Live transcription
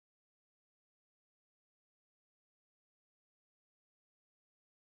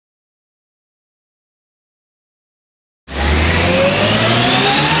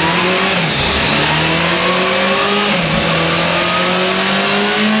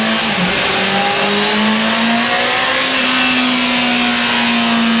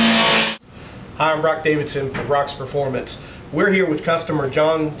Davidson for Brock's Performance. We're here with customer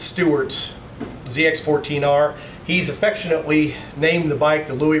John Stewart's ZX-14R. He's affectionately named the bike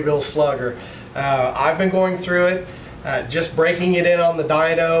the Louisville Slugger. I've been going through it, just breaking it in on the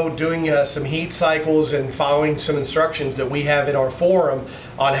dyno, doing some heat cycles and following some instructions that we have in our forum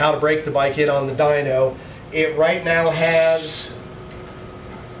on how to break the bike in on the dyno. It right now has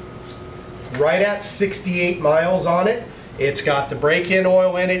right at 68 miles on it. It's got the break-in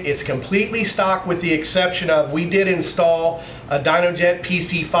oil in it. It's completely stock with the exception of we did install a DynoJet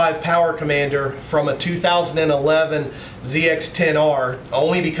PC5 power commander from a 2011 ZX-10R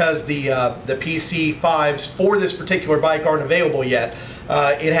only because the PC5s for this particular bike aren't available yet.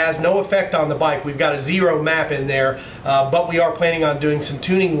 It has no effect on the bike. We've got a zero map in there, but we are planning on doing some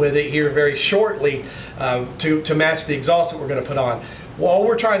tuning with it here very shortly to match the exhaust that we're going to put on. All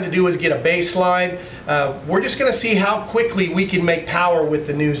we're trying to do is get a baseline. We're just going to see how quickly we can make power with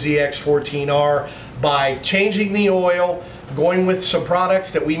the new ZX-14R by changing the oil, going with some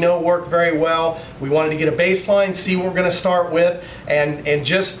products that we know work very well. We wanted to get a baseline, see what we're going to start with, and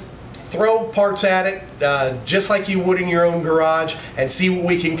just throw parts at it just like you would in your own garage and see what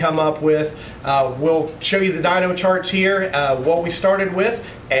we can come up with. We'll show you the dyno charts here, what we started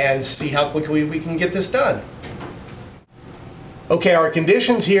with, and see how quickly we can get this done. Okay, our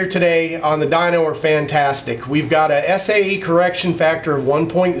conditions here today on the dyno are fantastic. We've got a SAE correction factor of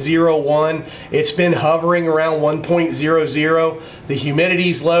 1.01. It's been hovering around 1.00. The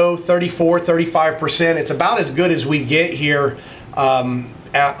humidity's low, 34–35%. It's about as good as we get here on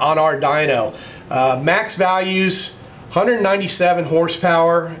our dyno. Max values, 197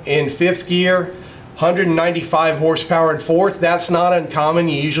 horsepower in 5th gear, 195 horsepower in 4th. That's not uncommon.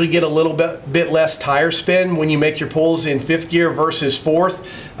 You usually get a little bit less tire spin when you make your pulls in 5th gear versus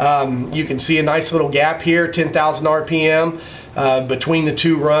 4th. You can see a nice little gap here, 10,000 RPM between the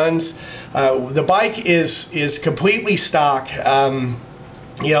two runs. The bike is completely stock.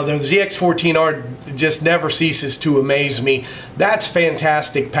 You know, the ZX-14R just never ceases to amaze me. That's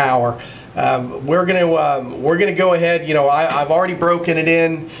fantastic power. We're gonna go ahead. You know, I've already broken it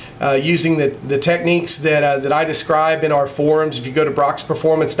in using the techniques that I describe in our forums. If you go to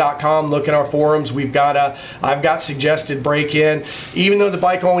brocksperformance.com, look at our forums. I've got suggested break-in. Even though the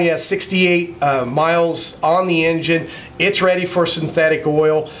bike only has 68 miles on the engine, it's ready for synthetic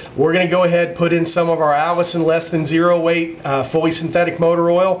oil. We're going to go ahead and put in some of our Alisyn less than zero weight fully synthetic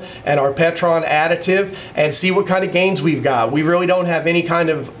motor oil and our Petron additive and see what kind of gains we've got. We really don't have any kind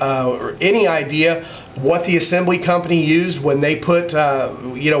of any idea what the assembly company used when they put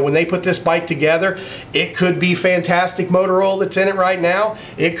when they put this bike together. It could be fantastic motor oil that's in it right now.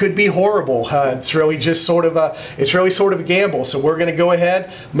 It could be horrible. It's really just sort of a gamble. So we're going to go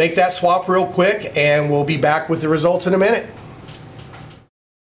ahead, make that swap real quick, and we'll be back with the results in a minute.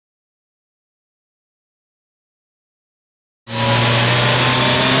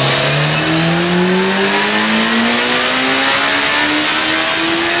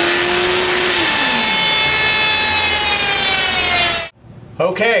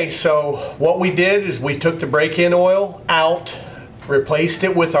 Okay, so what we did is we took the break-in oil out, replaced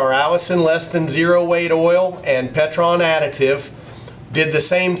it with our Alisyn less than zero weight oil and Petron additive. Did the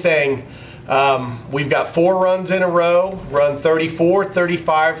same thing. We've got 4 runs in a row, run 34,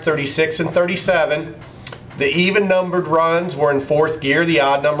 35, 36, and 37. The even numbered runs were in 4th gear, the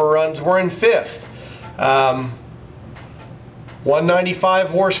odd number runs were in 5th. 195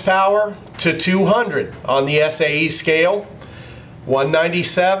 horsepower to 200 on the SAE scale.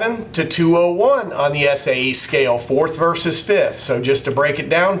 197 to 201 on the SAE scale, 4th versus 5th. So just to break it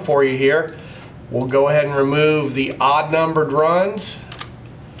down for you here, we'll go ahead and remove the odd numbered runs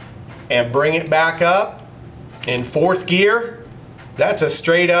and bring it back up. In 4th gear, that's a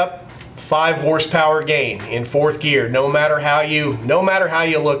straight up 5 horsepower gain in 4th gear, no matter how you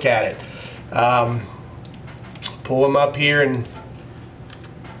look at it. Pull them up here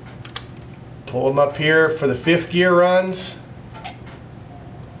for the 5th gear runs.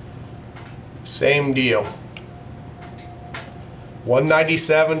 Same deal.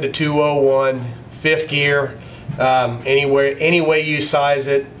 197 to 201, 5th gear. Any way you size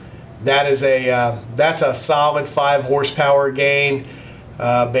it, that's a solid 5 horsepower gain.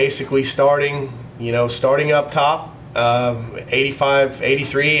 Basically starting up top,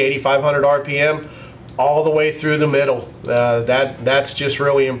 8,500 RPM, all the way through the middle. That's just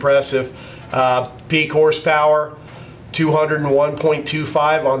really impressive. Peak horsepower,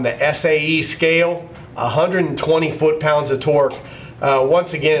 201.25 on the SAE scale, 120 foot-pounds of torque.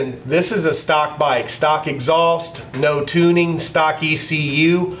 Once again, this is a stock bike, stock exhaust, no tuning, stock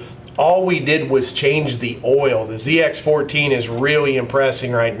ECU, all we did was change the oil. The ZX-14 is really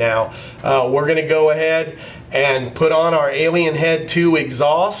impressing right now. We're going to go ahead and put on our Alien Head 2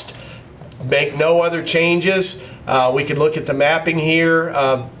 exhaust, make no other changes. We could look at the mapping here.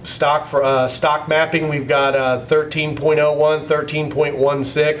 Stock mapping, we've got 13.01,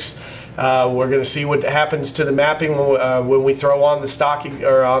 13.16. We're going to see what happens to the mapping when we throw on the stock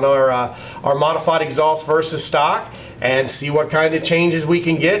or on our modified exhaust versus stock, and see what kind of changes we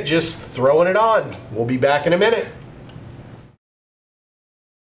can get just throwing it on. We'll be back in a minute.